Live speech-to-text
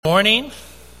Morning.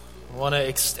 I want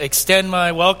to extend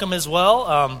my welcome as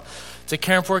well to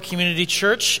Carenport Community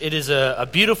Church. It is a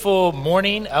beautiful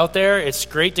morning out there. It's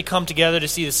great to come together to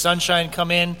see the sunshine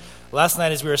come in. Last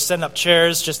night as we were setting up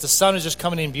chairs, just the sun is just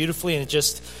coming in beautifully, and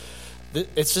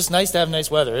it's just nice to have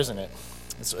nice weather, isn't it?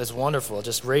 It's wonderful. It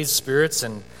just raises spirits.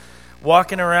 And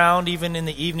walking around even in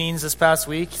the evenings this past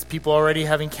week, people already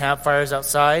having campfires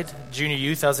outside. Junior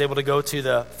youth, I was able to go to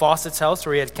the Fawcett's house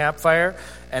where we had campfire.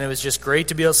 And it was just great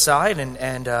to be outside,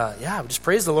 and just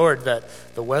praise the Lord that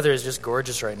the weather is just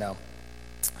gorgeous right now.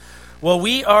 Well,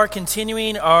 we are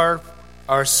continuing our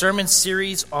sermon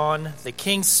series on the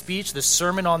King's Speech, the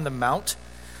Sermon on the Mount.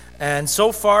 And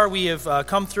so far we have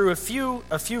come through a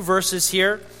few verses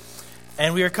here,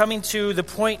 and we are coming to the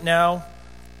point now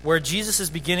where Jesus is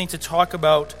beginning to talk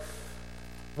about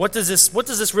what does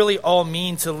this really all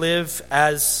mean to live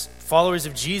as followers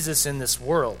of Jesus in this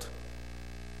world.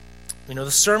 You know,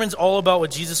 the sermon's all about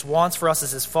what Jesus wants for us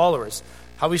as his followers,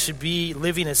 how we should be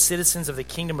living as citizens of the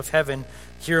kingdom of heaven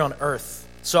here on earth.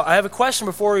 So I have a question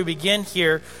before we begin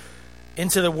here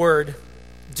into the word.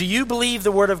 Do you believe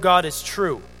the word of God is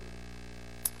true?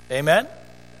 Amen?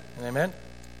 Amen.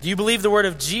 Do you believe the word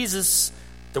of Jesus,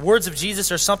 the words of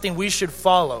Jesus are something we should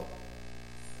follow?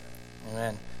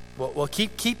 Amen. Well,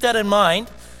 keep that in mind,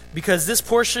 because this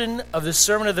portion of the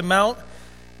Sermon on the Mount,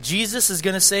 Jesus is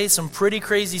going to say some pretty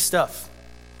crazy stuff.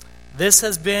 This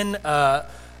has been a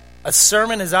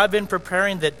sermon as I've been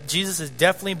preparing that Jesus has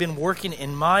definitely been working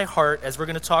in my heart as we're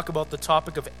going to talk about the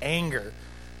topic of anger.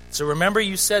 So remember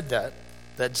you said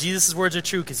that Jesus' words are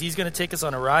true, because he's going to take us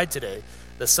on a ride today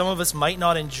that some of us might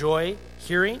not enjoy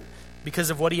hearing because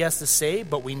of what he has to say,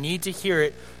 but we need to hear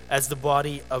it as the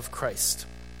body of Christ.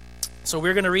 So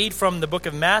we're going to read from the book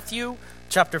of Matthew,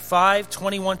 chapter 5,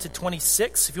 21 to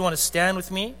 26. If you want to stand with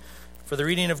me for the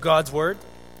reading of God's word.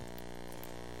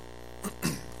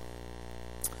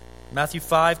 Matthew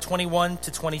 5, 21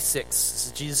 to 26. This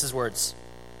is Jesus' words.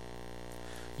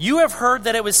 You have heard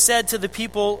that it was said to the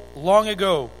people long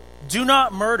ago, do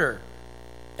not murder,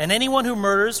 and anyone who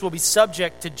murders will be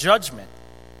subject to judgment.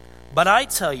 But I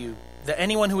tell you that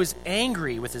anyone who is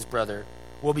angry with his brother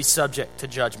will be subject to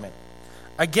judgment.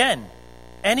 Again,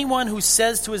 anyone who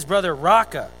says to his brother,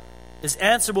 Raka, is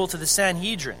answerable to the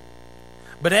Sanhedrin.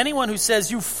 But anyone who says,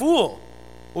 you fool,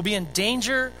 will be in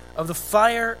danger of the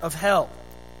fire of hell.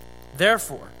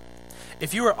 Therefore,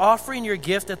 if you are offering your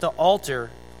gift at the altar,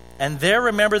 and there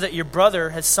remember that your brother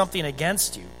has something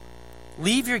against you,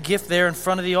 leave your gift there in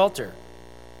front of the altar.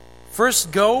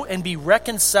 First go and be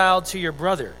reconciled to your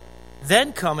brother,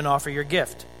 then come and offer your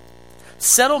gift.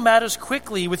 Settle matters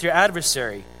quickly with your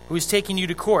adversary, who is taking you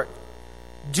to court.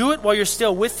 Do it while you're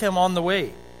still with him on the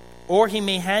way, or he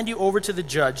may hand you over to the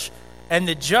judge, and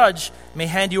the judge may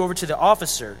hand you over to the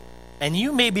officer, and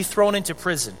you may be thrown into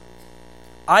prison.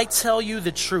 I tell you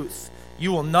the truth,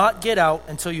 you will not get out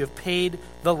until you have paid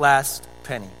the last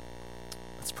penny.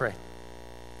 Let's pray.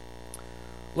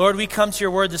 Lord, we come to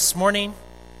your word this morning,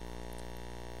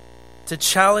 to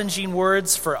challenging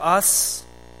words for us.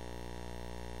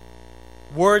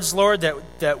 Words, Lord,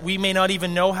 that we may not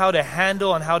even know how to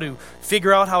handle and how to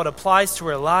figure out how it applies to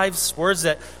our lives. Words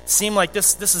that seem like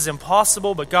this is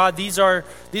impossible, but God, these are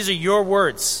your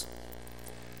words.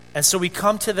 And so we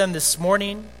come to them this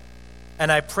morning,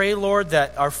 and I pray, Lord,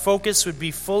 that our focus would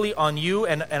be fully on you,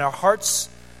 and our hearts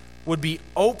would be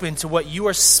open to what you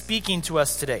are speaking to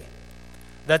us today.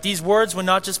 That these words would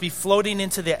not just be floating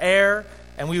into the air,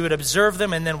 and we would observe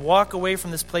them and then walk away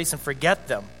from this place and forget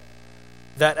them.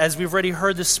 That as we've already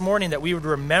heard this morning, that we would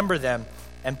remember them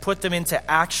and put them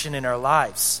into action in our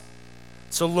lives.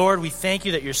 So Lord, we thank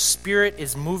you that your Spirit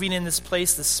is moving in this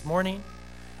place this morning.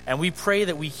 And we pray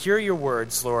that we hear your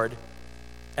words, Lord,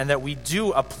 and that we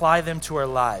do apply them to our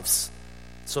lives.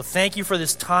 So thank you for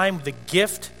this time, the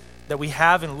gift that we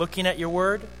have in looking at your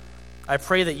word. I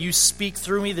pray that you speak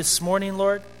through me this morning,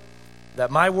 Lord,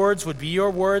 that my words would be your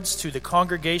words to the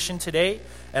congregation today,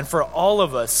 and for all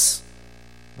of us,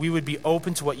 we would be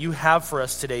open to what you have for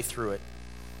us today through it.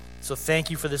 So thank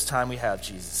you for this time we have,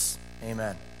 Jesus.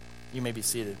 Amen. You may be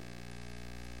seated.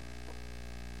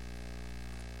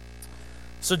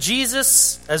 So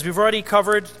Jesus, as we've already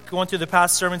covered, going through the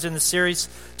past sermons in the series,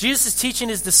 Jesus is teaching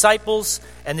his disciples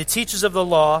and the teachers of the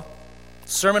law,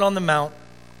 Sermon on the Mount,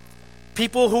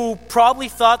 people who probably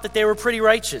thought that they were pretty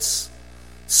righteous,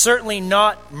 certainly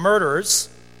not murderers.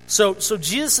 So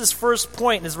Jesus' first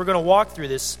point, as we're going to walk through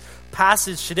this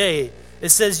passage today, it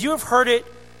says, you have heard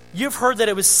that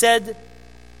it was said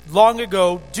long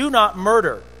ago, do not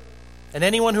murder, and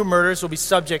anyone who murders will be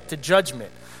subject to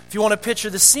judgment. If you want to picture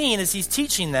the scene as he's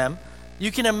teaching them, you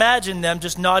can imagine them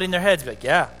just nodding their heads, like,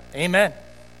 yeah, amen.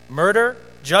 Murder,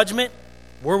 judgment,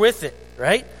 we're with it,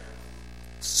 right?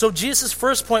 So Jesus'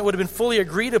 first point would have been fully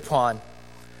agreed upon.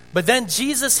 But then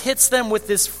Jesus hits them with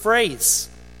this phrase,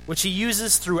 which he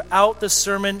uses throughout the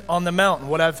Sermon on the Mount,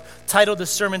 what I've titled the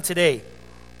sermon today.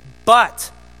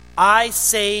 But I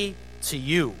say to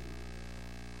you.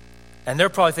 And they're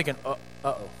probably thinking,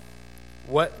 uh-oh.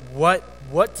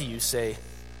 What do you say?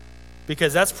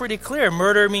 Because that's pretty clear.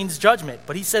 Murder means judgment.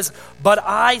 But he says, but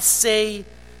I say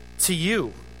to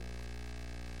you.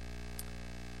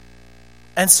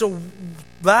 And so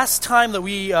last time that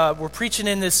we were preaching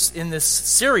in this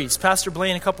series, Pastor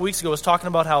Blaine a couple weeks ago was talking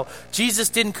about how Jesus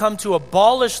didn't come to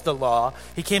abolish the law.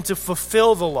 He came to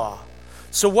fulfill the law.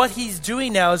 So what he's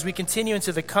doing now as we continue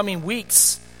into the coming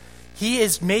weeks, he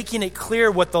is making it clear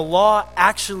what the law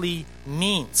actually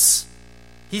means.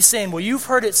 He's saying, well, you've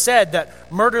heard it said that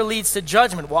murder leads to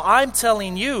judgment. Well, I'm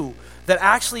telling you that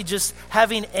actually just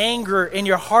having anger in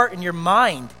your heart and your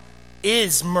mind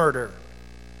is murder.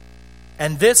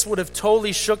 And this would have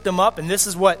totally shook them up. And this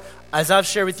is what, as I've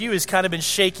shared with you, has kind of been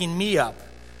shaking me up.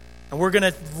 And we're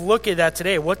going to look at that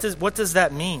today. What does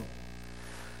that mean?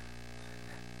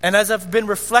 And as I've been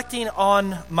reflecting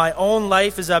on my own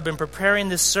life, as I've been preparing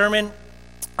this sermon,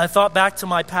 I thought back to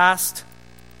my past.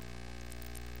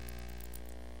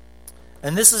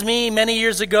 And this is me many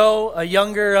years ago, a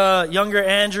younger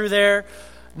Andrew there,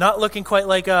 not looking quite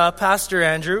like Pastor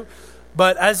Andrew.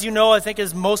 But as you know, I think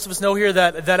as most of us know here,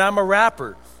 that I'm a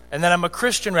rapper, and that I'm a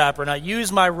Christian rapper, and I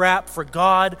use my rap for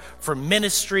God, for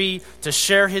ministry, to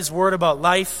share His word about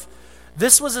life.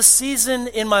 This was a season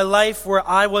in my life where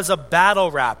I was a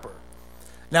battle rapper.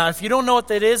 Now, if you don't know what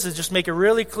that is, just make it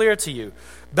really clear to you.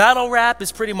 Battle rap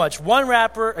is pretty much one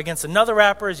rapper against another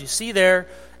rapper, as you see there,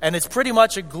 and it's pretty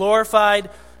much a glorified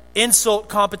insult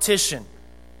competition.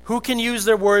 Who can use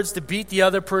their words to beat the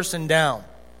other person down?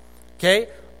 Okay?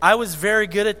 I was very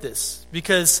good at this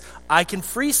because I can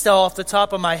freestyle off the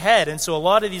top of my head, and so a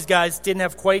lot of these guys didn't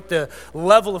have quite the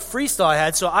level of freestyle I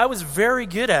had, so I was very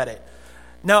good at it.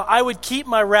 Now, I would keep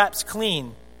my raps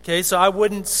clean, okay, so I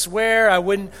wouldn't swear, I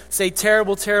wouldn't say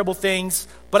terrible, terrible things,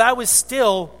 but I was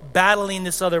still battling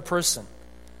this other person.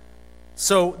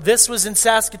 So this was in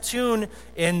Saskatoon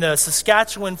in the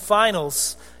Saskatchewan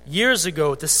finals years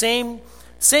ago. The same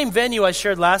venue I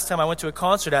shared last time I went to a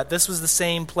concert at, this was the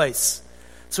same place.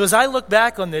 So as I look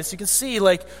back on this, you can see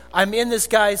like I'm in this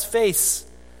guy's face.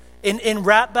 In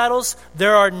rap battles,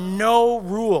 there are no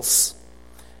rules.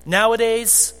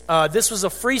 Nowadays, this was a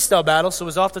freestyle battle, so it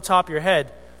was off the top of your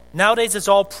head. Nowadays, it's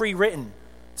all pre-written.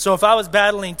 So if I was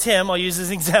battling Tim, I'll use this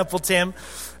example, Tim.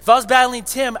 If I was battling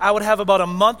Tim, I would have about a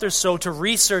month or so to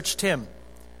research Tim.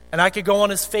 And I could go on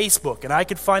his Facebook, and I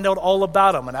could find out all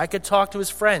about him, and I could talk to his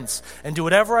friends, and do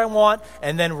whatever I want,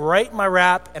 and then write my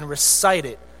rap and recite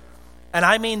it. And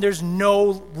I mean, there's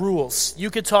no rules. You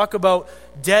could talk about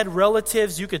dead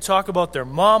relatives. You could talk about their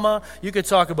mama. You could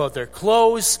talk about their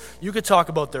clothes. You could talk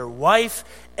about their wife.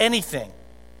 Anything.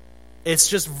 It's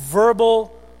just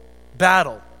verbal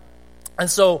battle. And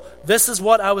so this is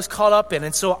what I was caught up in.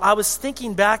 And so I was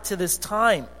thinking back to this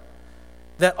time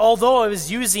that although I was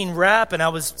using rap and I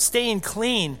was staying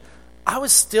clean, I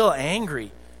was still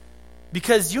angry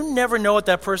because you never know what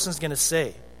that person's going to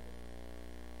say.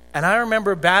 And I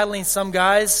remember battling some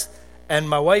guys, and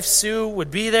my wife Sue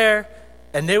would be there,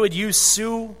 and they would use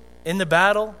Sue in the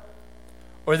battle,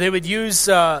 or they would use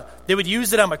that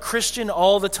I'm a Christian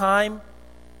all the time.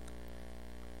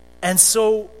 And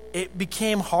so it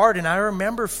became hard, and I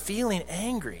remember feeling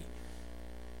angry.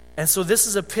 And so this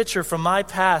is a picture from my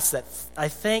past that I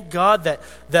thank God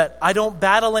that I don't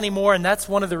battle anymore, and that's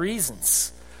one of the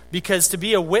reasons. Because to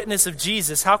be a witness of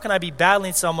Jesus, how can I be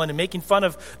battling someone and making fun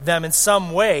of them in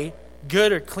some way,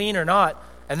 good or clean or not,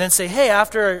 and then say, hey,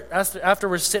 after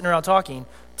we're sitting around talking,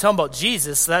 tell them about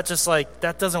Jesus? That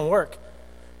doesn't work.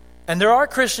 And there are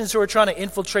Christians who are trying to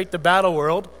infiltrate the battle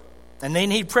world, and they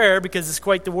need prayer because it's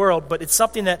quite the world, but it's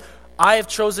something that I have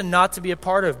chosen not to be a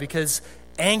part of because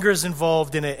anger is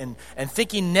involved in it, and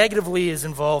thinking negatively is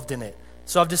involved in it.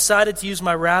 So I've decided to use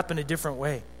my rap in a different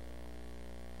way.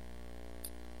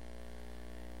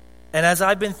 And as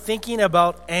I've been thinking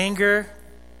about anger,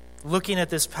 looking at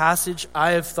this passage,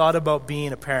 I have thought about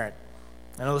being a parent.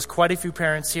 I know there's quite a few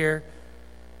parents here,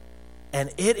 and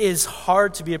it is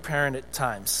hard to be a parent at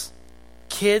times.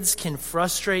 Kids can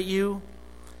frustrate you,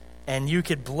 and you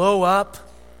could blow up.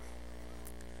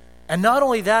 And not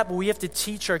only that, but we have to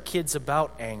teach our kids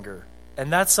about anger.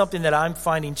 And that's something that I'm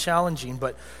finding challenging,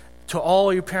 but to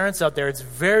all your parents out there, it's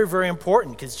very, very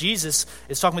important because Jesus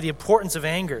is talking about the importance of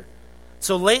anger.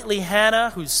 So lately,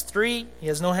 Hannah, who's 3, he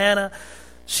has no Hannah,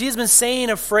 she's been saying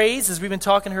a phrase as we've been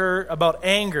talking to her about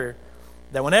anger.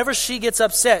 that whenever she gets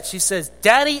upset, she says,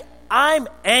 "Daddy, I'm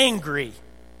angry."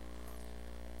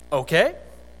 Okay.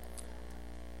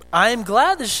 I'm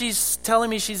glad that she's telling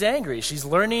me she's angry. She's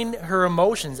learning her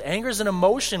emotions. Anger is an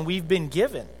emotion we've been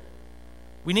given.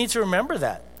 We need to remember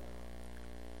that.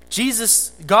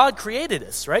 God created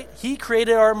us, right? He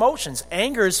created our emotions.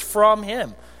 Anger is from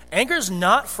him. Anger is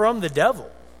not from the devil.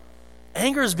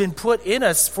 Anger has been put in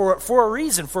us for a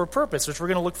reason, for a purpose, which we're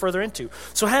going to look further into.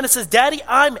 So Hannah says, "Daddy,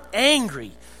 I'm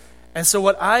angry." And so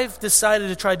what I've decided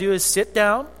to try to do is sit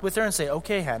down with her and say,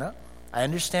 "Okay, Hannah, I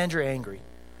understand you're angry,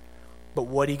 but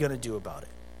what are you going to do about it?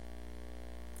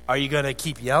 Are you going to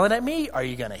keep yelling at me? Are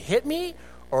you going to hit me?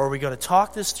 Or are we going to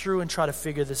talk this through and try to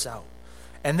figure this out?"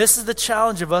 And this is the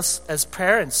challenge of us as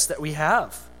parents that we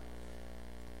have.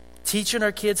 Teaching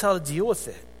our kids how to deal with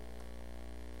it.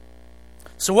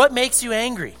 So what makes you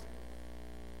angry?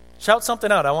 Shout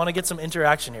something out. I want to get some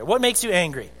interaction here. What makes you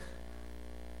angry?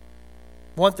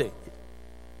 One thing.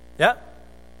 Yeah?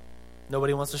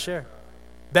 Nobody wants to share.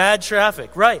 Bad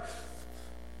traffic. Right.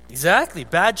 Exactly.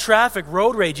 Bad traffic,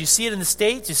 road rage. You see it in the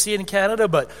States, you see it in Canada,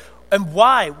 and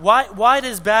why? Why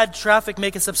does bad traffic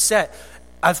make us upset?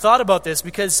 I've thought about this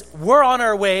because we're on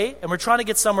our way and we're trying to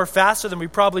get somewhere faster than we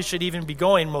probably should even be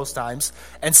going most times,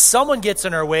 and someone gets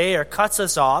in our way or cuts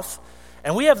us off,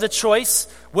 and we have the choice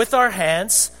with our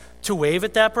hands to wave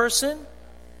at that person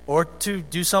or to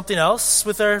do something else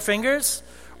with our fingers.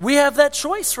 We have that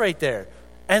choice right there.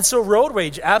 And so road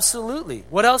rage, absolutely.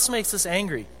 What else makes us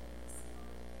angry?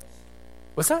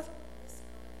 What's that?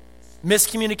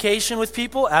 Miscommunication with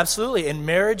people, absolutely. In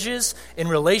marriages, in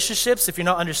relationships, if you're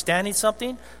not understanding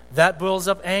something, that builds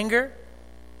up anger.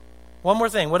 One more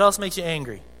thing, what else makes you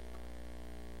angry?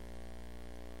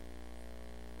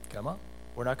 Come on.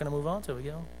 We're not going to move on till we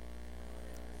get home.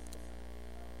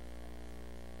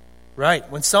 Right.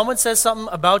 When someone says something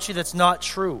about you that's not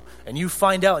true, and you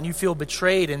find out and you feel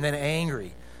betrayed and then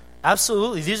angry.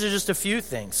 Absolutely. These are just a few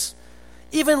things.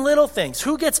 Even little things.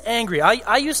 Who gets angry?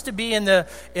 I used to be in the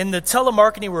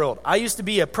telemarketing world. I used to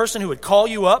be a person who would call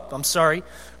you up. I'm sorry.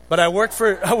 But I work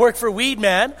for Weed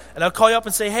Man, and I'll call you up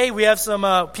and say, "Hey, we have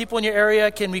some people in your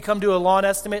area. Can we come do a lawn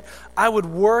estimate?" I would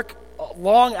work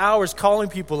long hours calling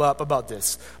people up about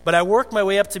this. But I worked my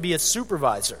way up to be a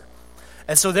supervisor.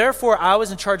 And so therefore, I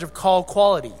was in charge of call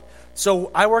quality.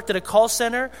 So I worked at a call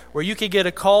center where you could get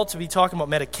a call to be talking about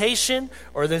medication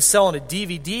or then selling a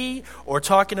DVD or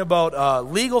talking about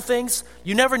legal things.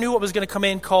 You never knew what was going to come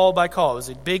in call by call. It was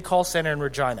a big call center in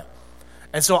Regina.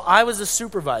 And so I was a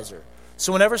supervisor.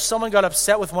 So whenever someone got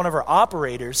upset with one of our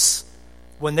operators,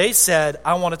 when they said,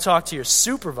 "I want to talk to your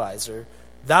supervisor,"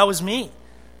 that was me.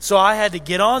 So I had to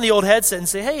get on the old headset and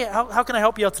say, "Hey, how can I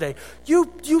help you out today?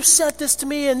 You sent this to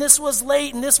me and this was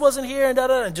late and this wasn't here and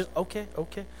da-da-da." And just, okay.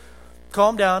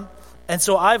 Calm down. And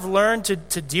so I've learned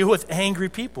to deal with angry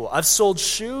people. I've sold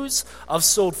shoes. I've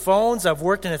sold phones. I've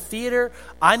worked in a theater.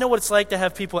 I know what it's like to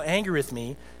have people angry with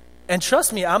me. And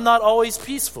trust me, I'm not always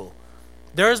peaceful.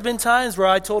 There's been times where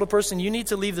I told a person, "You need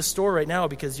to leave the store right now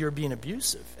because you're being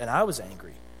abusive." And I was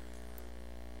angry.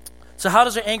 So how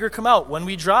does our anger come out? When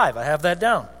we drive. I have that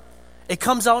down. It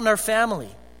comes out in our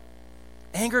family.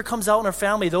 Anger comes out in our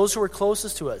family, those who are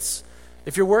closest to us.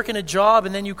 If you're working a job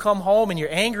and then you come home and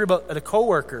you're angry about a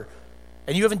coworker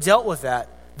and you haven't dealt with that,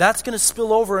 that's going to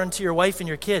spill over into your wife and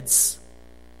your kids.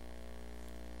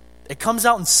 It comes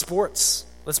out in sports,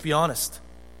 let's be honest.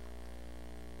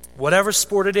 Whatever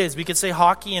sport it is, we could say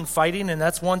hockey and fighting, and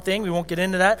that's one thing. We won't get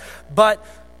into that. But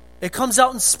it comes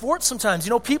out in sports sometimes. You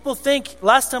know, people think,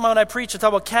 last time when I preached, I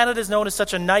talked about Canada is known as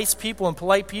such a nice people and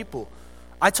polite people.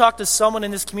 I talked to someone in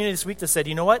this community this week that said,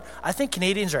 "You know what? I think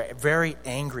Canadians are very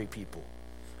angry people.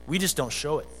 We just don't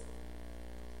show it.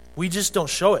 We just don't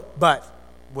show it. But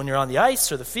when you're on the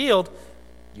ice or the field,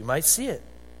 you might see it."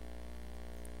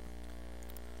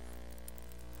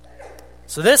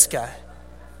 So this guy,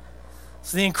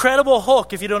 so the Incredible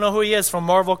Hulk, if you don't know who he is, from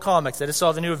Marvel Comics. I just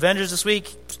saw the new Avengers this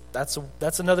week. That's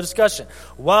another discussion.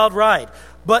 Wild ride.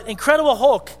 But Incredible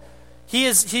Hulk,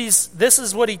 this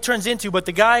is what he turns into. But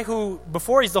the guy who,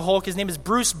 before he's the Hulk, his name is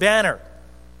Bruce Banner.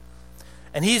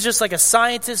 And he's just like a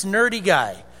scientist, nerdy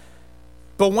guy.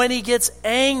 But when he gets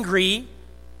angry,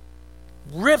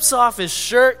 rips off his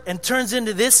shirt and turns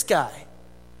into this guy.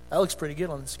 That looks pretty good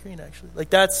on the screen, actually.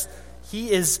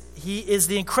 He is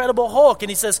the Incredible Hulk. And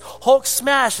he says, "Hulk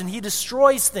smash," and he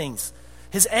destroys things.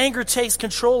 His anger takes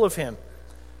control of him.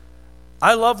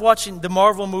 I love watching the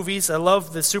Marvel movies. I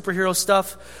love the superhero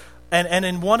stuff. And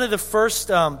in one of the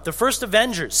first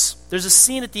Avengers, there's a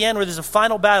scene at the end where there's a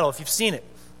final battle, if you've seen it.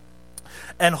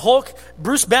 And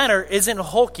Bruce Banner isn't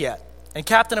Hulk yet. And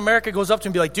Captain America goes up to him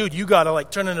and be like, dude, you got to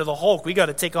like turn into the Hulk. We got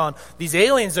to take on these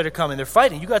aliens that are coming. They're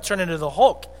fighting. You got to turn into the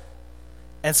Hulk.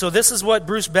 And so this is what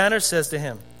Bruce Banner says to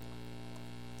him.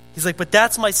 He's like, but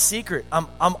that's my secret.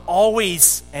 I'm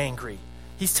always angry.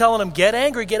 He's telling him, get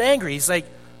angry, get angry. He's like,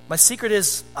 my secret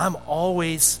is I'm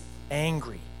always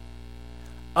angry.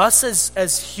 Us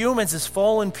as humans, as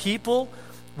fallen people,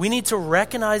 we need to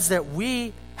recognize that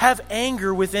we have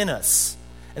anger within us.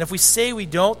 And if we say we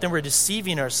don't, then we're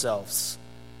deceiving ourselves.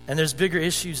 And there's bigger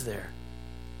issues there.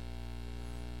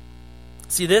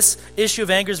 See, this issue of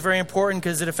anger is very important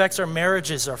because it affects our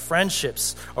marriages, our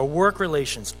friendships, our work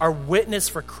relations, our witness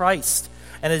for Christ.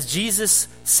 And as Jesus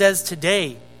says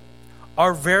today,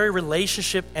 our very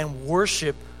relationship and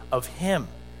worship of Him.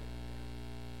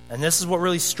 And this is what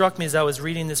really struck me as I was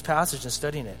reading this passage and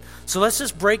studying it. So let's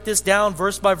just break this down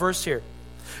verse by verse here.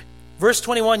 Verse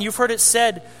 21, you've heard it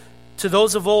said, to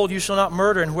those of old, you shall not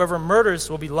murder, and whoever murders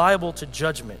will be liable to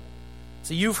judgment.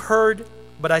 So you've heard,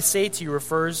 but I say to you,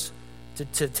 refers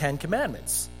to 10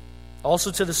 commandments. Also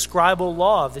to the scribal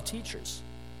law of the teachers.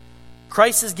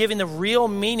 Christ is giving the real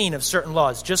meaning of certain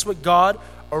laws, just what God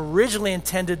originally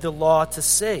intended the law to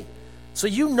say. So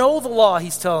you know the law,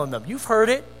 he's telling them. You've heard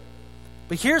it.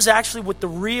 But here's actually what the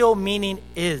real meaning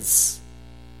is.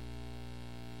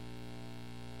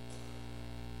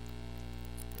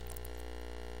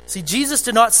 See, Jesus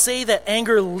did not say that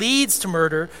anger leads to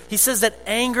murder. He says that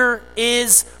anger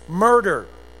is murder.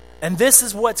 And this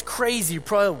is what's crazy. You're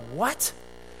probably, what?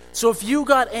 So if you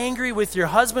got angry with your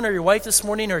husband or your wife this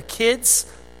morning or kids,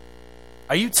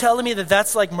 are you telling me that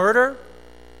that's like murder?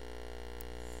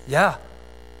 Yeah.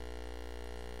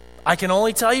 I can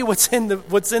only tell you what's in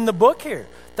the book here.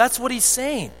 That's what he's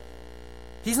saying.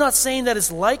 He's not saying that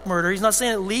it's like murder. He's not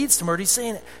saying it leads to murder. He's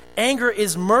saying anger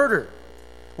is murder.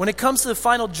 When it comes to the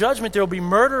final judgment, there will be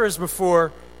murderers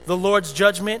before the Lord's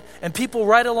judgment and people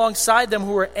right alongside them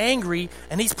who are angry,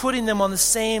 and he's putting them on the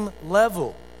same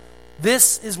level.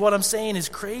 This is what I'm saying is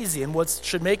crazy and what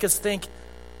should make us think,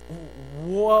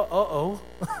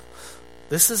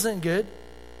 this isn't good.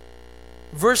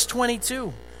 Verse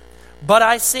 22, but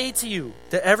I say to you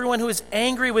that everyone who is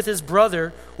angry with his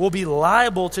brother will be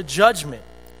liable to judgment.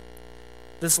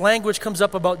 This language comes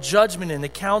up about judgment in the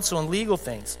council and legal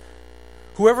things.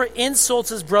 Whoever insults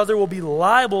his brother will be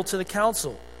liable to the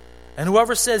council. And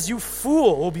whoever says, you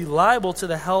fool, will be liable to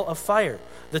the hell of fire.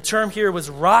 The term here was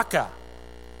raka.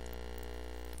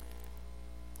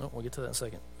 Oh, we'll get to that in a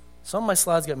second. Some of my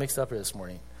slides got mixed up here this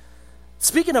morning.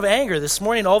 Speaking of anger, this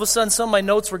morning, all of a sudden, some of my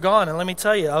notes were gone. And let me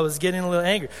tell you, I was getting a little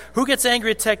angry. Who gets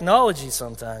angry at technology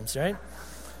sometimes, right?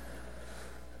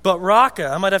 But raka,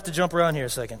 I might have to jump around here a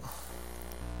second.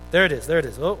 There it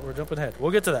is. Oh, we're jumping ahead.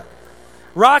 We'll get to that.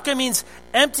 Raka means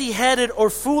empty-headed or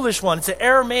foolish one. It's an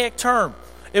Aramaic term.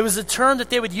 It was a term that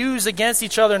they would use against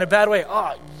each other in a bad way.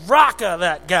 Oh, Raka,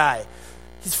 that guy.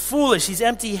 He's foolish. He's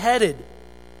empty-headed.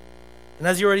 And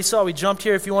as you already saw, we jumped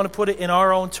here. If you want to put it in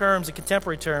our own terms, a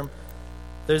contemporary term,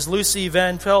 there's Lucy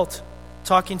Van Pelt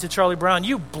talking to Charlie Brown.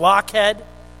 You blockhead.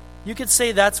 You could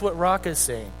say that's what Raka is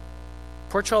saying.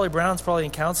 Poor Charlie Brown's probably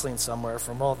in counseling somewhere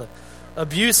from all the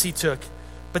abuse he took.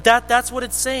 But that's what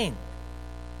it's saying.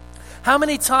 How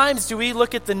many times do we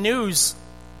look at the news?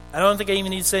 I don't think I even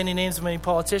need to say any names of any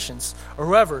politicians or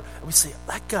whoever. And we say,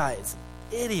 that guy is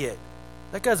an idiot.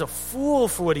 That guy's a fool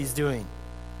for what he's doing.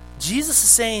 Jesus is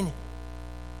saying,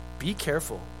 be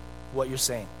careful what you're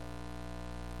saying.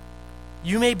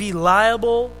 You may be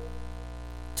liable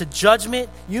to judgment.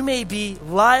 You may be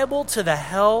liable to the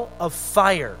hell of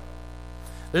fire.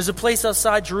 There's a place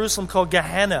outside Jerusalem called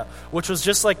Gehenna, which was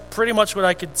just like pretty much what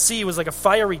I could see was like a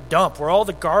fiery dump where all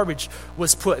the garbage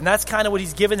was put. And that's kind of what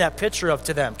he's given that picture of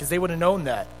to them because they would have known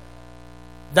that.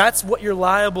 That's what you're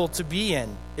liable to be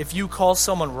in if you call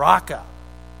someone Raka.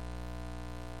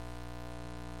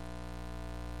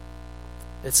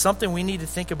 It's something we need to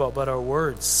think about our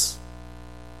words.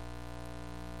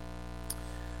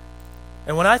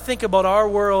 And when I think about our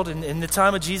world, in the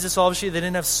time of Jesus, obviously they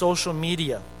didn't have social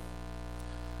media.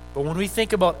 But when we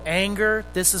think about anger,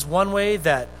 this is one way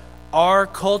that our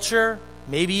culture,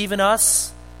 maybe even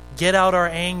us, get out our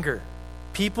anger.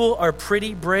 People are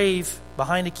pretty brave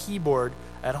behind a keyboard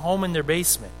at home in their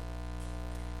basement.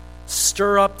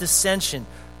 Stir up dissension.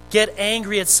 Get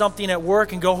angry at something at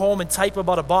work and go home and type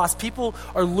about a boss. People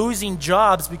are losing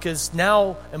jobs because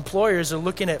now employers are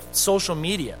looking at social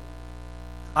media.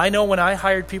 I know when I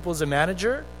hired people as a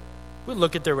manager, we'd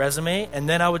look at their resume and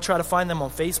then I would try to find them on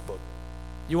Facebook.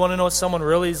 You want to know what someone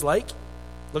really is like?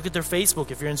 Look at their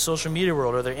Facebook if you're in social media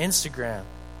world or their Instagram.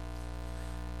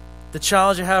 The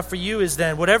challenge I have for you is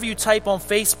then whatever you type on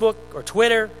Facebook or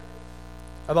Twitter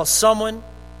about someone,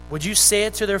 would you say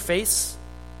it to their face?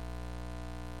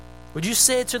 Would you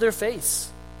say it to their face?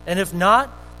 And if not,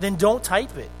 then don't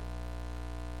type it.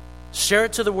 Share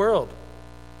it to the world.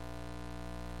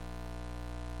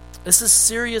 This is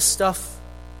serious stuff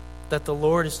that the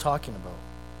Lord is talking about.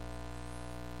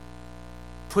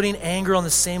 Putting anger on the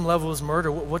same level as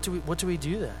murder. What do we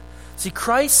do that? See,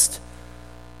 Christ,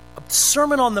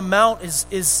 Sermon on the Mount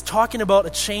is talking about a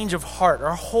change of heart,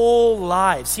 our whole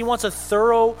lives. He wants a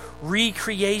thorough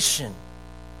recreation.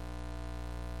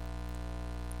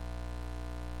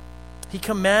 He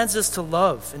commands us to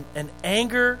love, and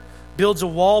anger builds a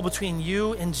wall between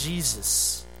you and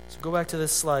Jesus. So go back to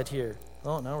this slide here.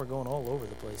 Oh, now we're going all over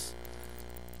the place.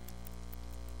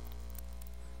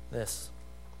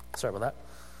 Sorry about that.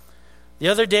 The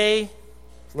other day,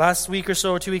 last week or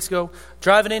so, or 2 weeks ago,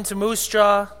 driving into Moose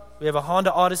Jaw, we have a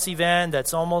Honda Odyssey van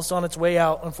that's almost on its way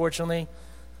out, unfortunately.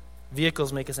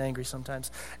 Vehicles make us angry sometimes.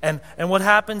 And what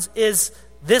happens is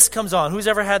this comes on. Who's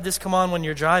ever had this come on when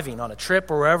you're driving on a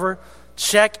trip or wherever?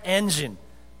 Check engine.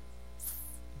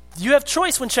 You have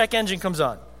choice when check engine comes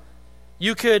on.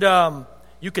 You could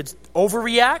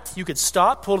overreact. You could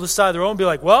stop, pull to the side of the road and be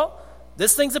like, well,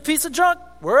 this thing's a piece of junk.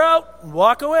 We're out, and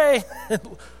walk away.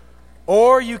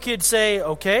 Or you could say,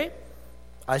 okay,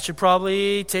 I should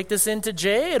probably take this into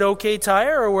Jay at OK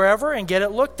Tire or wherever and get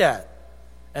it looked at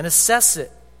and assess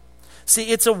it. See,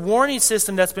 it's a warning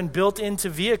system that's been built into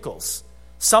vehicles.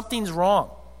 Something's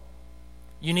wrong.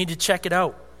 You need to check it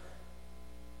out.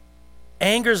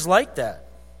 Anger's like that.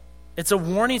 It's a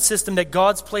warning system that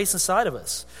God's placed inside of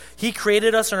us. He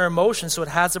created us and our emotions, so it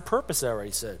has a purpose, I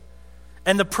already said.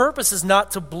 And the purpose is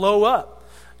not to blow up.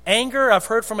 Anger, I've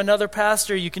heard from another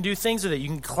pastor, you can do things with it. You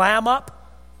can clam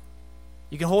up.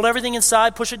 You can hold everything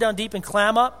inside, push it down deep and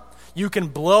clam up. You can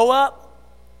blow up.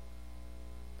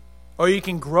 Or you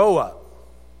can grow up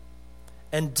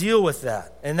and deal with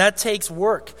that. And that takes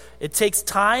work. It takes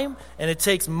time and it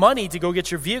takes money to go get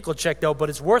your vehicle checked out,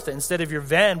 but it's worth it instead of your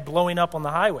van blowing up on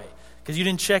the highway because you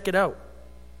didn't check it out.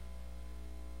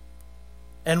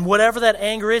 And whatever that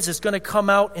anger is, it's going to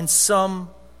come out in some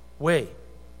way.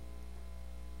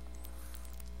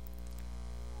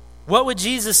 What would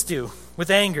Jesus do with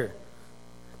anger?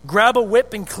 Grab a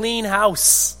whip and clean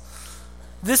house.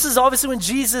 This is obviously when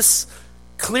Jesus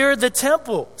cleared the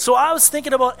temple. So I was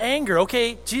thinking about anger.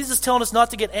 Okay, Jesus telling us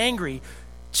not to get angry.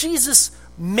 Jesus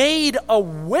made a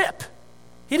whip.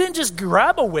 He didn't just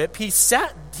grab a whip. He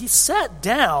sat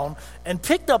down and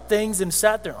picked up things and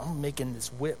sat there. I'm making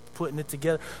this whip, putting it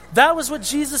together. That was what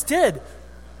Jesus did.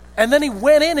 And then he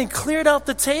went in and cleared out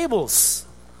the tables.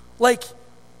 Like,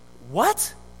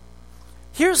 what?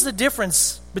 Here's the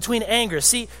difference between anger.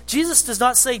 See, Jesus does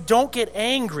not say don't get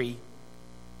angry.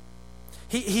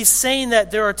 He's saying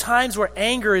that there are times where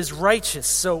anger is righteous.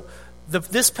 So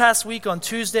this past week on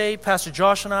Tuesday, Pastor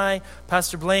Josh and I,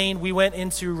 Pastor Blaine, we went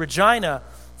into Regina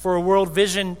for a World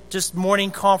Vision just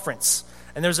morning conference.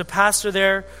 And there's a pastor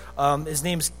there. His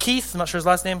name's Keith. I'm not sure his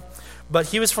last name. But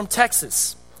he was from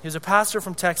Texas. He was a pastor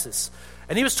from Texas.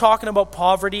 And he was talking about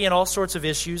poverty and all sorts of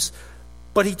issues.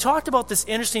 But he talked about this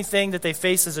interesting thing that they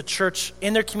face as a church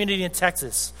in their community in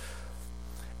Texas.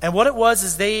 And what it was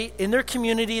is in their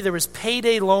community, there was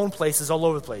payday loan places all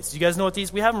over the place. You guys know what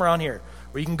these? We have them around here,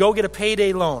 where you can go get a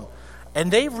payday loan. And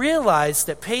they realized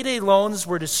that payday loans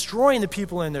were destroying the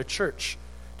people in their church,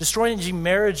 destroying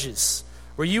marriages,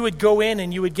 where you would go in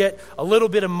and you would get a little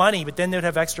bit of money, but then they'd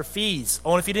have extra fees.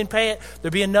 Oh, and if you didn't pay it,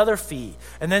 there'd be another fee.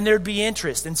 And then there'd be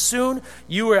interest. And soon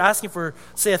you were asking for,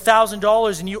 say,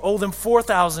 $1,000 and you owe them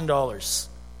 $4,000.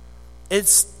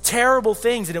 It's terrible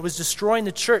things, and it was destroying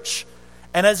the church.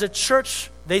 And as a church,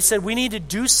 they said, we need to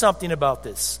do something about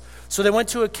this. So they went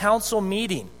to a council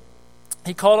meeting.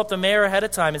 He called up the mayor ahead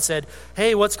of time and said,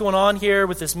 hey, what's going on here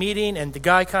with this meeting? And the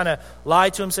guy kind of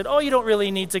lied to him, said, oh, you don't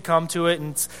really need to come to it.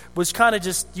 And was kind of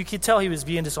just, you could tell he was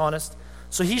being dishonest.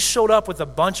 So he showed up with a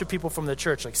bunch of people from the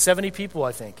church, like 70 people,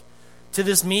 I think, to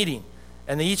this meeting.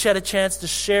 And they each had a chance to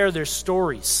share their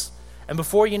stories. And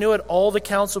before you knew it, all the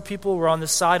council people were on the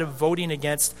side of voting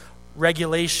against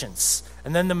regulations.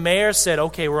 And then the mayor said,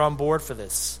 okay, we're on board for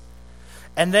this.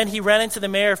 And then he ran into the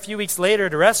mayor a few weeks later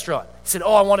at a restaurant. He said,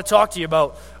 oh, I want to talk to you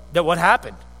about what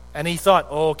happened. And he thought,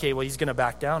 oh, okay, well, he's going to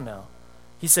back down now.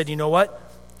 He said, you know what?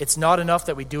 It's not enough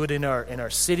that we do it in our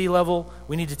city level.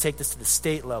 We need to take this to the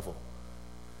state level.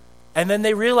 And then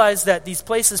they realized that these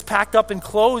places packed up and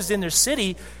closed in their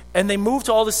city, and they moved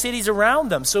to all the cities around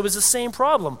them. So it was the same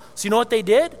problem. So you know what they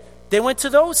did? They went to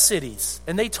those cities,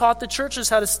 and they taught the churches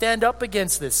how to stand up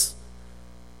against this.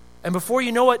 And before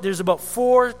you know it, there's about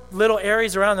 4 little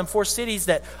areas around them, 4 cities,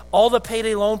 that all the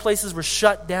payday loan places were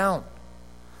shut down.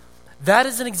 that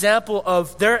is an example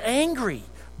of they're angry,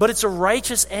 but it's a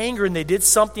righteous anger and they did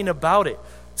something about it.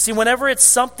 See, whenever it's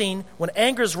something, when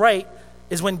anger is right,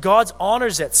 is when God's honor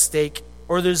is at stake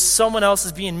or there's someone else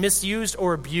is being misused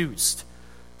or abused.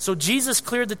 So Jesus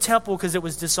cleared the temple because it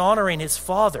was dishonoring his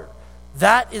Father.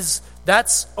 That's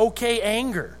okay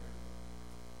anger.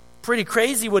 Pretty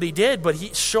crazy what he did, but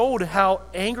he showed how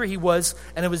angry he was,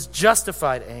 and it was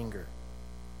justified anger.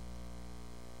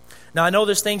 Now, I know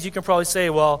there's things you can probably say,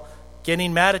 well,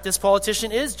 getting mad at this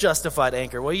politician is justified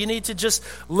anger. Well, you need to just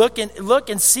look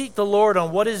and seek the Lord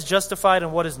on what is justified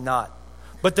and what is not.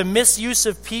 But the misuse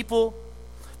of people,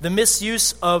 the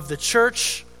misuse of the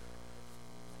church,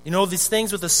 these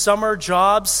things with the summer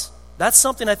jobs, that's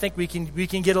something I think we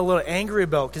can get a little angry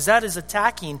about, because that is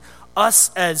attacking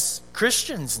us as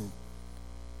Christians.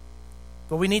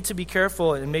 But we need to be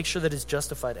careful and make sure that it's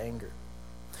justified anger.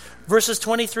 Verses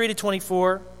 23 to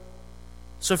 24.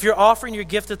 So if you're offering your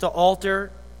gift at the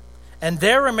altar, and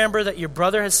there remember that your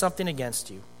brother has something against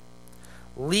you,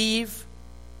 leave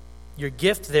your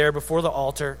gift there before the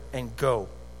altar and go.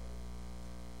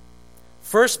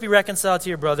 First be reconciled to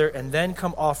your brother, and then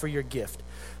come offer your gift.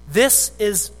 This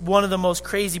is one of the most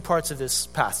crazy parts of this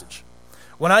passage.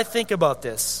 When I think about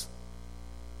this,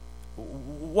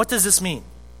 what does this mean?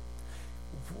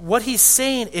 What he's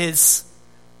saying is,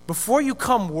 before you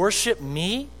come worship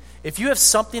me, if you have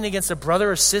something against a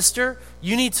brother or sister,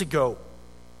 you need to go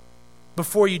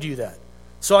before you do that.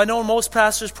 So I know most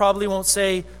pastors probably won't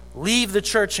say, leave the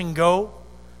church and go.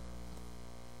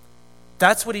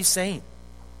 That's what he's saying.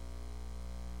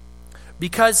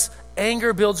 Because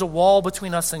anger builds a wall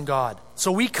between us and God.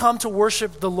 So we come to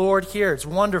worship the Lord here. It's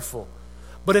wonderful.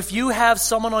 But if you have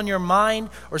someone on your mind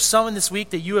or someone this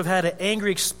week that you have had an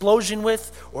angry explosion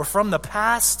with or from the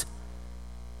past,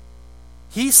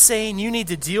 he's saying you need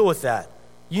to deal with that.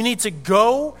 You need to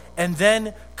go and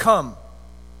then come.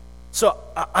 So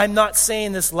I'm not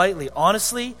saying this lightly.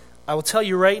 Honestly, I will tell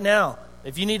you right now,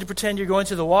 if you need to pretend you're going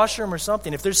to the washroom or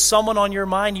something, if there's someone on your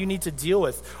mind you need to deal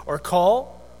with or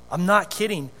call, I'm not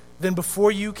kidding, then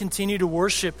before you continue to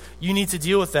worship, you need to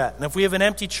deal with that. And if we have an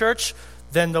empty church,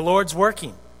 then the Lord's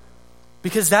working.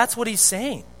 Because that's what he's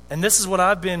saying. And this is what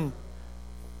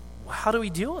how do we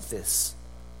deal with this?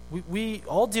 We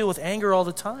all deal with anger all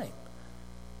the time.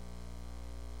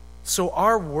 So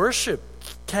our worship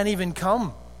can't even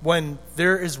come when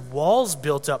there is walls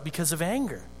built up because of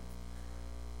anger.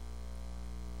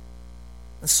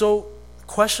 And so the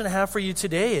question I have for you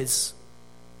today is,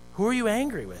 who are you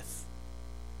angry with?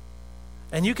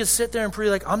 And you can sit there and pray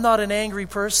like, I'm not an angry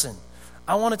person.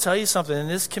 I want to tell you something. In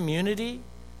this community,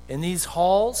 in these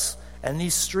halls, and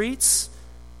these streets,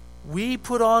 we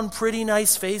put on pretty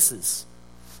nice faces.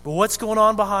 But what's going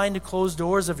on behind the closed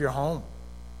doors of your home?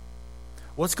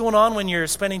 What's going on when you're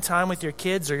spending time with your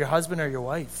kids or your husband or your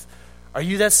wife? Are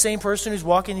you that same person who's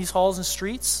walking these halls and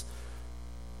streets?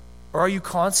 Or are you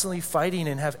constantly fighting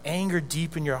and have anger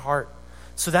deep in your heart?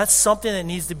 So that's something that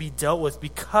needs to be dealt with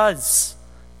because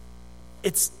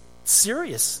it's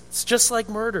serious. It's just like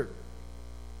murder.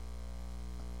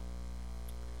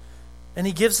 And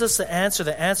he gives us the answer.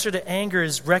 The answer to anger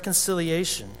is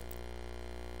reconciliation.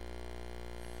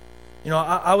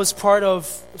 I was part of,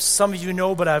 some of you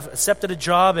know, but I've accepted a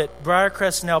job at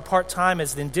Briarcrest now part-time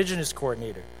as the Indigenous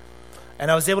Coordinator. And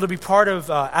I was able to be part of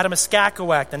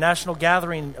Adamuskakawak, the national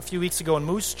gathering a few weeks ago in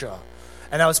Moose Jaw.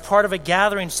 And I was part of a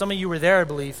gathering, some of you were there, I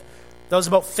believe, that was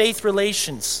about faith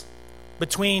relations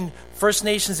between First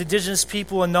Nations, Indigenous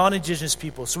people, and non-Indigenous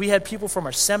people. So we had people from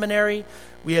our seminary,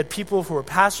 we had people who were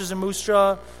pastors in Moose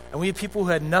Jaw, and we had people who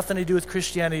had nothing to do with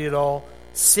Christianity at all,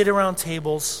 sit around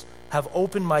tables, have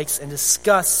open mics, and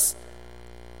discuss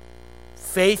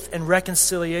faith and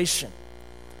reconciliation.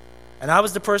 And I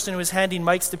was the person who was handing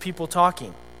mics to people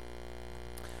talking.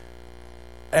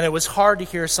 And it was hard to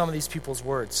hear some of these people's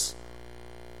words,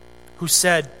 who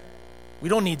said, we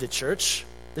don't need the church.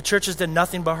 The church has done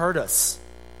nothing but hurt us.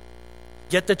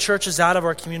 Get the churches out of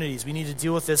our communities. We need to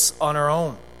deal with this on our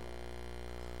own.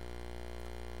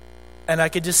 And I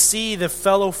could just see the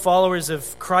fellow followers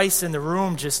of Christ in the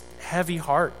room, just heavy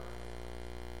heart.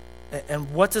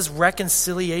 And what does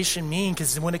reconciliation mean?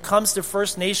 Because when it comes to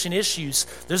First Nation issues,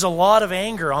 there's a lot of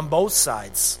anger on both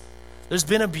sides. There's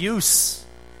been abuse.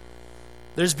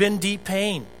 There's been deep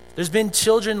pain. There's been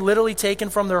children literally taken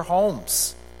from their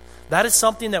homes. That is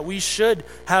something that we should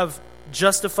have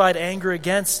justified anger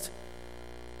against.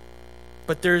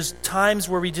 But there's times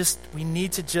where we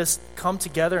need to just come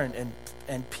together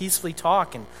and peacefully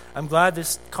talk. And I'm glad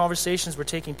these conversations were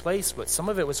taking place, but some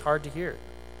of it was hard to hear.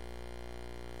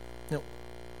 No,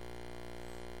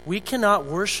 we cannot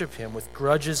worship him with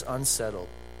grudges unsettled.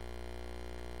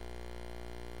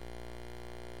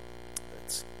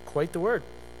 quite the word.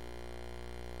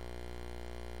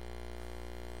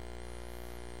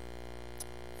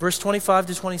 Verse 25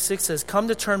 to 26 says, come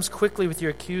to terms quickly with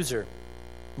your accuser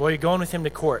while you're going with him to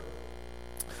court.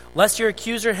 Lest your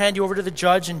accuser hand you over to the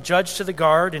judge and judge to the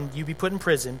guard and you be put in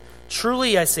prison.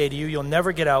 Truly, I say to you, you'll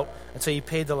never get out until you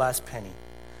paid the last penny.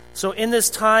 So in this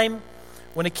time,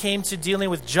 when it came to dealing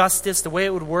with justice, the way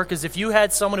it would work is if you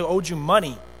had someone who owed you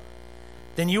money,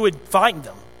 then you would find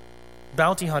them,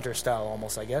 bounty hunter style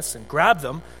almost, I guess, and grab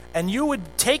them, and you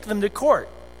would take them to court.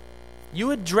 You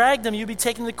would drag them, you'd be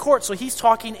taken to court. So he's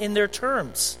talking in their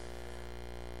terms.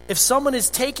 If someone is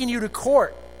taking you to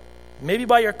court, maybe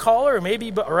by your collar or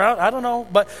maybe around, I don't know,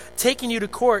 but taking you to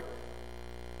court,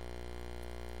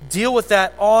 deal with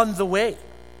that on the way,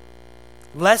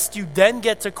 lest you then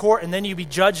get to court and then you be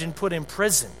judged and put in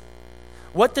prison.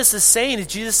 What this is saying is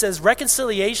Jesus says,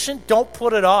 reconciliation, don't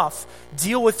put it off.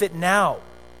 Deal with it now.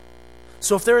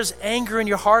 So if there is anger in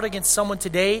your heart against someone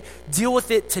today, deal with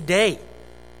it today,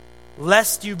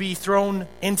 lest you be thrown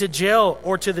into jail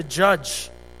or to the judge.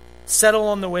 Settle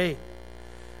on the way.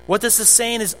 What this is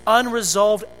saying is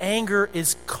unresolved anger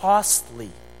is costly.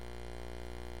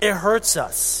 It hurts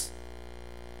us.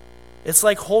 It's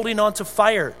like holding on to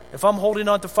fire. If I'm holding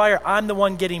on to fire, I'm the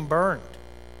one getting burned.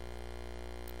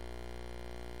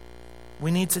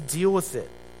 We need to deal with it.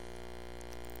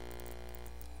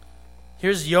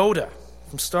 Here's Yoda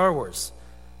from Star Wars.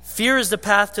 Fear is the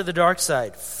path to the dark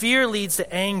side. Fear leads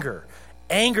to anger.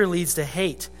 Anger leads to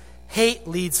hate. Hate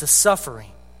leads to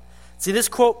suffering. See, this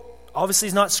quote obviously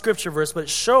is not scripture verse, but it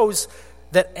shows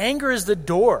that anger is the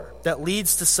door that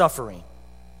leads to suffering.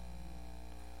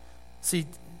 See,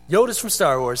 Yoda's from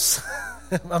Star Wars.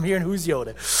 I'm hearing who's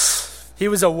Yoda. He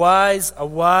was a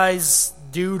wise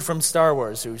dude from Star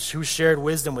Wars who shared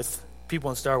wisdom with people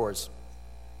in Star Wars.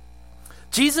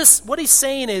 Jesus, what he's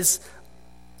saying is,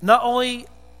 not only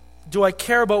do I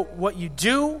care about what you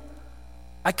do,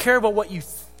 I care about what you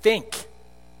think.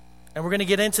 And we're going to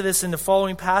get into this in the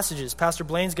following passages. Pastor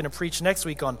Blaine's going to preach next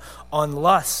week on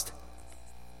lust.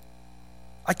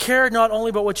 I care not only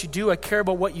about what you do, I care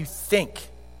about what you think.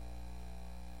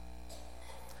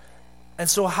 And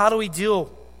so how do we deal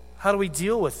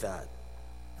with that?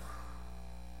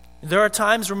 There are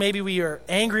times where maybe we are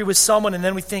angry with someone and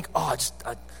then we think,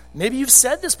 maybe you've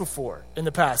said this before in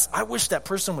the past. I wish that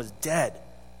person was dead.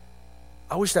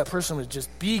 I wish that person would just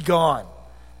be gone.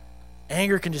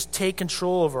 Anger can just take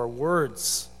control of our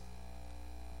words.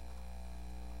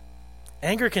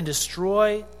 Anger can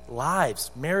destroy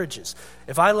lives, marriages.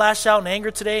 If I lash out in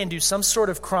anger today and do some sort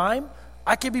of crime,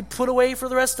 I could be put away for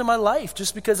the rest of my life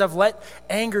just because I've let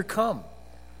anger come.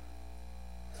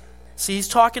 See, he's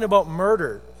talking about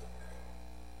murder.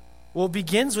 Well, it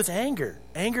begins with anger.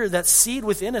 Anger, that seed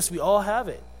within us, we all have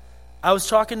it. I was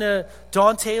talking to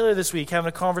Don Taylor this week, having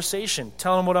a conversation,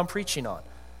 telling him what I'm preaching on.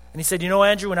 And he said,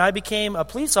 Andrew, when I became a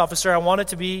police officer, I wanted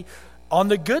to be on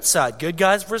the good side, good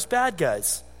guys versus bad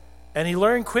guys. And he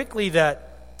learned quickly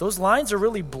that those lines are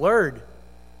really blurred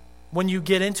when you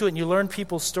get into it and you learn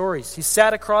people's stories. He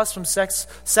sat across from sex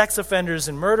offenders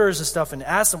and murderers and stuff and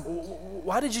asked them,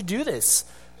 why did you do this?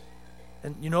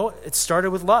 And it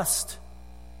started with lust.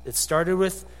 It started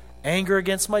with anger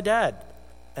against my dad.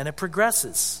 And it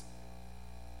progresses.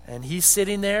 And he's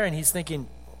sitting there and he's thinking,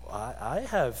 I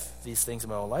have these things in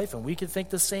my own life, and we can think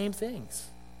the same things.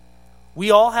 We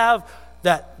all have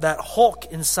that Hulk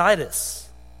inside us.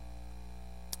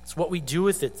 It's what we do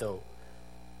with it, though.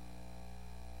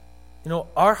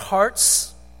 Our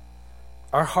hearts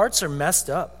are messed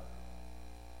up.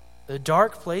 They're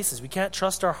dark places. We can't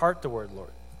trust our heart, the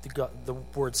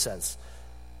word says.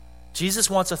 Jesus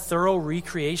wants a thorough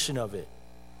recreation of it.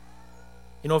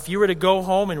 If you were to go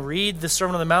home and read the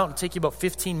Sermon on the Mount, it'd take you about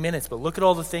 15 minutes, but look at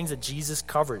all the things that Jesus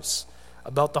covers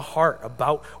about the heart,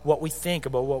 about what we think,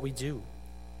 about what we do.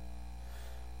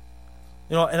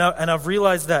 And I've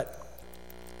realized that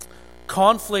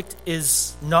conflict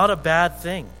is not a bad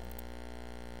thing.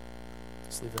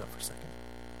 Let's leave it up for a second.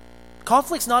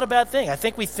 Conflict's not a bad thing. I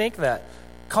think we think that.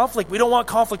 Conflict, we don't want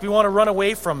conflict. We want to run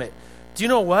away from it. Do you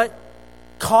know what?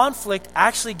 Conflict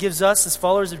actually gives us, as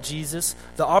followers of Jesus,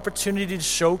 the opportunity to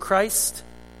show Christ.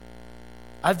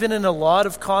 I've been in a lot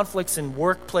of conflicts in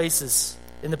workplaces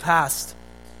in the past.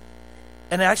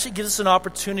 And it actually gives us an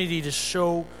opportunity to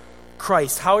show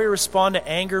Christ. How we respond to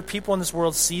anger, people in this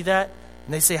world see that,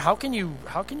 and they say, how can you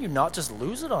not just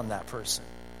lose it on that person?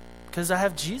 Because I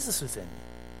have Jesus within me.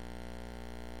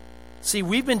 See,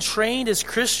 we've been trained as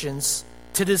Christians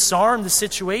to disarm the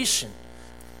situation.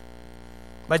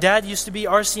 My dad used to be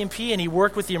RCMP, and he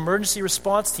worked with the emergency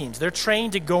response teams. They're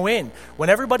trained to go in. When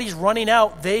everybody's running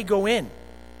out, they go in.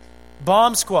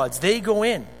 Bomb squads, they go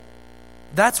in.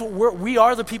 That's what we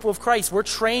are the people of Christ. We're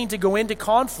trained to go into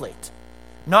conflict,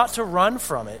 not to run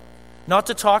from it, not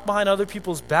to talk behind other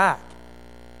people's back.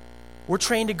 We're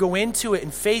trained to go into it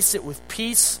and face it with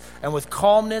peace and with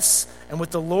calmness and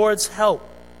with the Lord's help.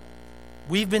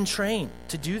 We've been trained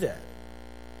to do that.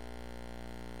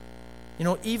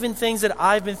 Even things that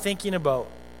I've been thinking about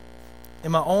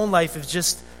in my own life is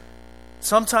just,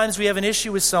 sometimes we have an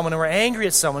issue with someone and we're angry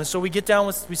at someone. And so we sit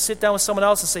down with someone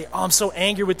else and say, oh, I'm so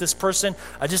angry with this person.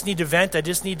 I just need to vent. I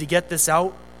just need to get this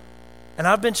out. And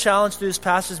I've been challenged through this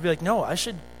passage to be like, no, I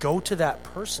should go to that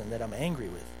person that I'm angry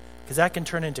with, because that can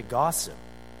turn into gossip.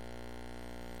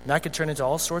 And that can turn into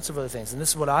all sorts of other things. And this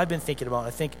is what I've been thinking about.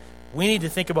 I think we need to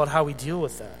think about how we deal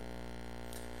with that.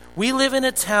 We live in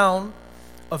a town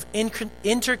of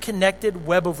interconnected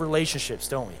web of relationships,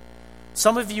 don't we?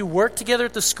 Some of you work together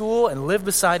at the school and live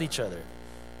beside each other.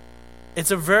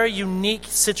 It's a very unique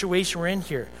situation we're in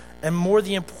here, and more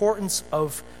the importance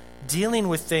of dealing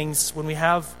with things when we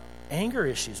have anger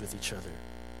issues with each other.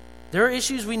 There are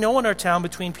issues we know in our town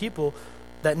between people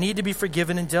that need to be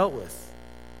forgiven and dealt with.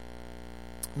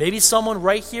 Maybe someone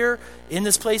right here in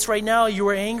this place right now you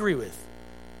are angry with.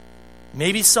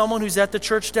 Maybe someone who's at the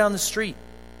church down the street.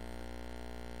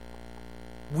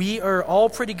 We are all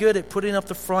pretty good at putting up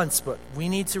the fronts, but we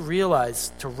need to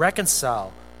realize to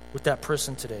reconcile with that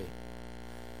person today.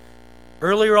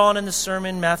 Earlier on in the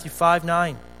sermon, Matthew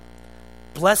 5:9,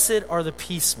 blessed are the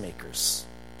peacemakers.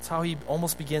 That's how he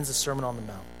almost begins the Sermon on the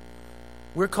Mount.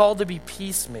 We're called to be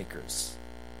peacemakers,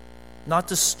 not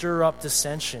to stir up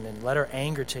dissension and let our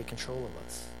anger take control of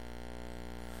us.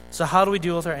 So how do we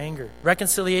deal with our anger?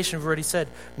 Reconciliation, we've already said.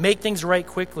 Make things right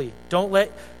quickly. Don't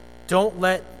let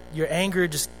your anger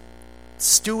just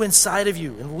stew inside of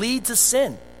you and lead to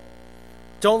sin.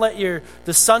 Don't let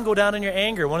the sun go down in your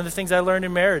anger. One of the things I learned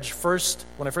in marriage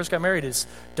when I first got married is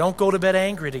don't go to bed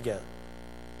angry together.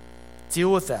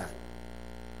 Deal with that.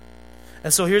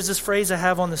 And so here's this phrase I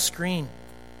have on the screen.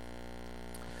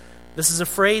 This is a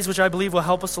phrase which I believe will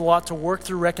help us a lot to work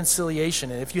through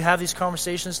reconciliation. And if you have these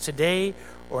conversations today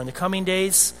or in the coming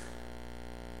days,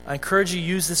 I encourage you to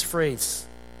use this phrase.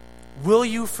 Will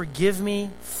you forgive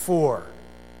me for?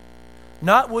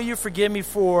 Not will you forgive me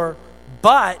for,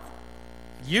 but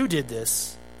you did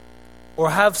this. Or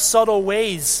have subtle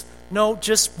ways. No,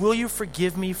 just will you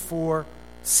forgive me for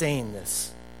saying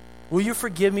this? Will you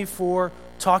forgive me for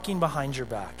talking behind your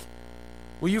back?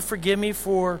 Will you forgive me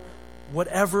for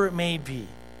whatever it may be?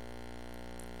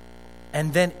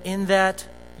 And then in that,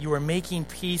 you are making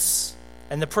peace.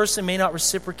 And the person may not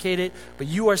reciprocate it, but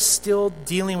you are still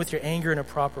dealing with your anger in a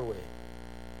proper way.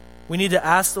 We need to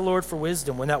ask the Lord for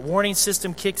wisdom. When that warning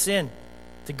system kicks in,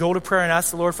 to go to prayer and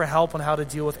ask the Lord for help on how to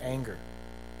deal with anger.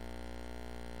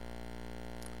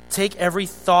 Take every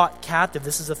thought captive.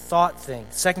 This is a thought thing.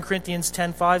 2 Corinthians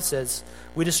 10:5 says,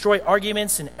 we destroy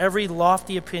arguments and every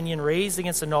lofty opinion raised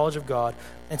against the knowledge of God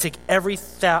and take every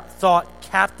thought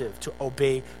captive to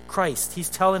obey Christ. He's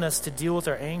telling us to deal with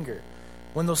our anger.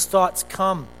 When those thoughts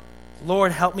come,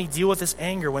 Lord, help me deal with this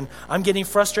anger. When I'm getting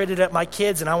frustrated at my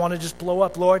kids and I want to just blow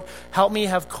up, Lord, help me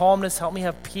have calmness, help me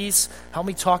have peace, help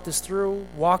me talk this through,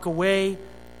 walk away,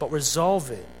 but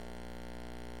resolve it.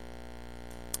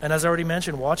 And as I already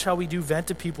mentioned, watch how we do vent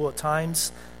to people at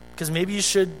times, because maybe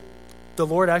the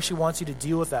Lord actually wants you to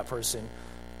deal with that person,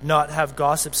 not have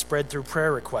gossip spread through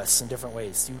prayer requests in different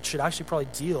ways. You should actually probably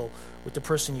deal with the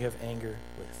person you have anger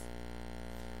with.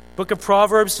 Book of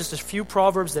Proverbs, just a few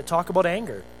Proverbs that talk about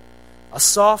anger. A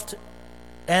soft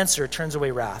answer turns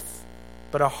away wrath,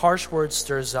 but a harsh word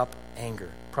stirs up anger.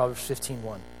 Proverbs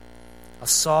 15:1. A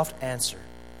soft answer.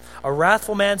 A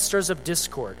wrathful man stirs up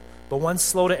discord, but one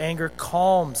slow to anger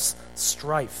calms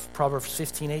strife. Proverbs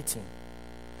 15:18.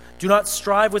 Do not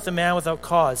strive with a man without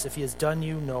cause if he has done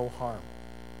you no harm.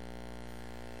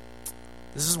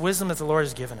 This is wisdom that the Lord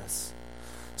has given us.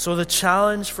 So the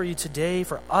challenge for you today,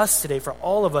 for us today, for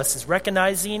all of us, is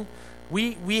recognizing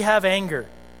we have anger.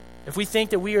 If we think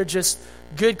that we are just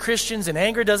good Christians and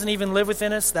anger doesn't even live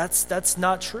within us, that's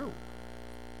not true.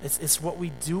 It's what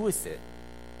we do with it.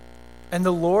 And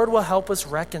the Lord will help us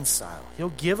reconcile. He'll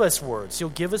give us words. He'll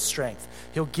give us strength.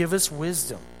 He'll give us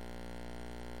wisdom.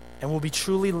 And we'll be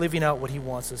truly living out what He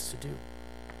wants us to do.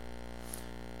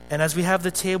 And as we have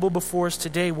the table before us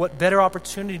today, what better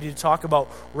opportunity to talk about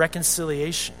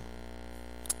reconciliation?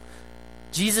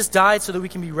 Jesus died so that we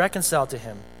can be reconciled to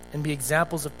Him and be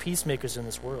examples of peacemakers in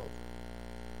this world.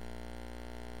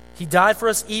 He died for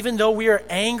us even though we are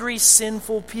angry,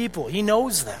 sinful people. He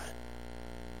knows that.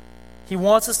 He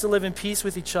wants us to live in peace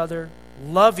with each other,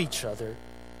 love each other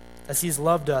as He's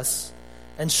loved us,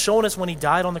 and shown us when He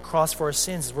died on the cross for our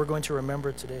sins, as we're going to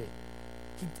remember today.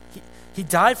 He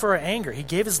died for our anger. He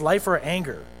gave his life for our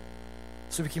anger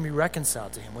so we can be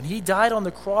reconciled to him. When he died on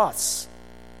the cross,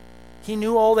 he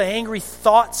knew all the angry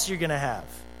thoughts you're going to have.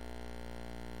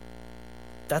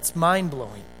 That's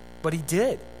mind-blowing. But he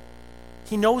did.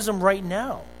 He knows them right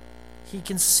now. He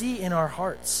can see in our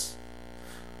hearts.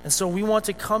 And so we want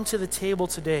to come to the table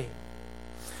today.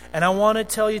 And I want to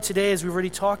tell you today, as we've already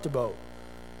talked about,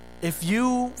 if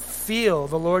you feel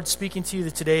the Lord speaking to you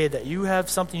today that you have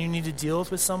something you need to deal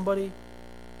with somebody,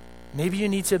 maybe you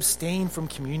need to abstain from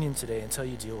communion today until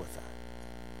you deal with that.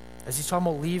 As he's talking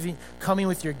about coming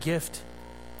with your gift,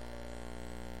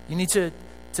 you need to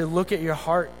look at your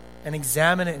heart and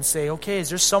examine it and say, okay, is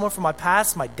there someone from my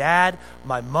past, my dad,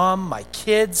 my mom, my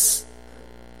kids?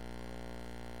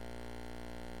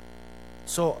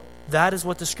 So that is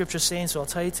what the scripture is saying. So I'll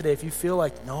tell you today, if you feel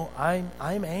like, no, I'm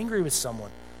angry with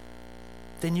someone,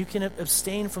 then you can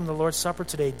abstain from the Lord's Supper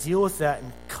today. Deal with that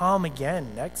and come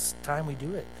again next time we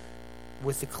do it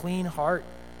with a clean heart,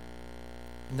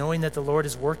 knowing that the Lord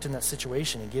has worked in that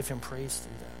situation, and give him praise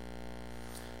through that.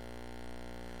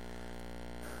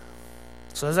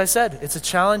 So as I said, it's a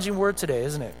challenging word today,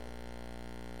 isn't it?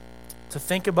 To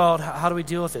think about how do we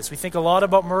deal with this. We think a lot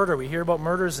about murder. We hear about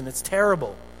murders and it's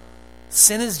terrible.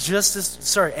 Anger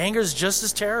is just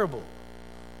as terrible.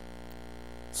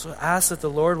 So ask that the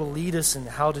Lord will lead us in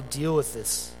how to deal with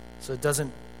this so it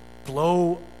doesn't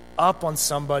blow up on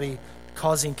somebody,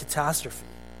 causing catastrophe,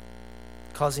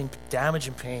 causing damage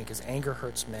and pain, because anger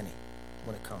hurts many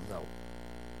when it comes out.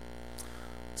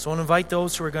 So I want to invite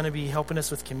those who are going to be helping us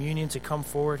with communion to come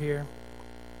forward here.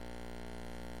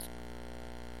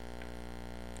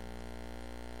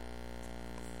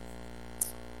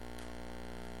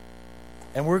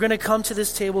 And we're going to come to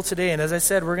this table today, and as I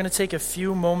said, we're going to take a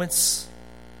few moments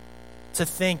to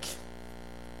think.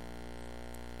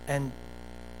 And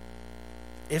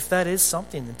if that is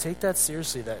something, then take that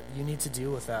seriously, that you need to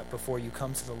deal with that before you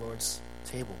come to the Lord's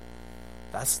table.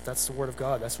 That's the word of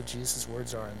God. That's what Jesus'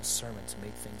 words are in the sermon, to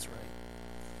make things right.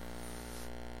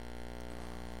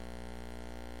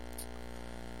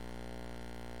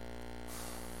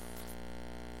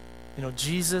 You know,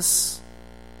 Jesus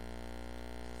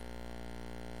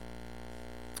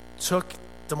took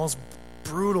the most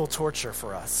brutal torture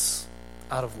for us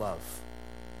out of love.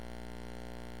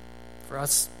 For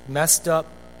us messed up,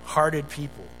 hearted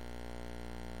people,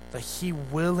 that he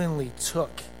willingly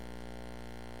took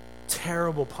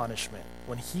terrible punishment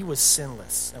when he was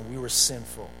sinless and we were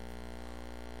sinful.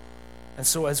 And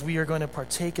so as we are going to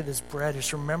partake of this bread,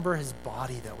 just remember his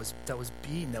body that was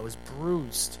beaten, that was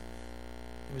bruised.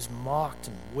 He was mocked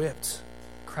and whipped,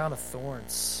 crown of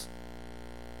thorns.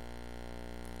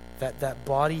 That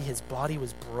body, his body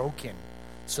was broken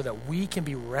so that we can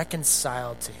be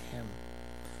reconciled to him.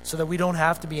 So that we don't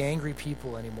have to be angry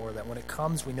people anymore. That when it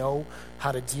comes, we know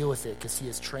how to deal with it because he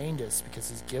has trained us,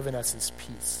 because he's given us his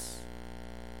peace.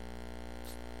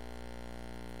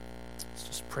 Let's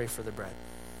just pray for the bread.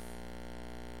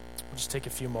 We'll just take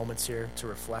a few moments here to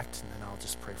reflect, and then I'll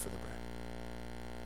just pray for the bread.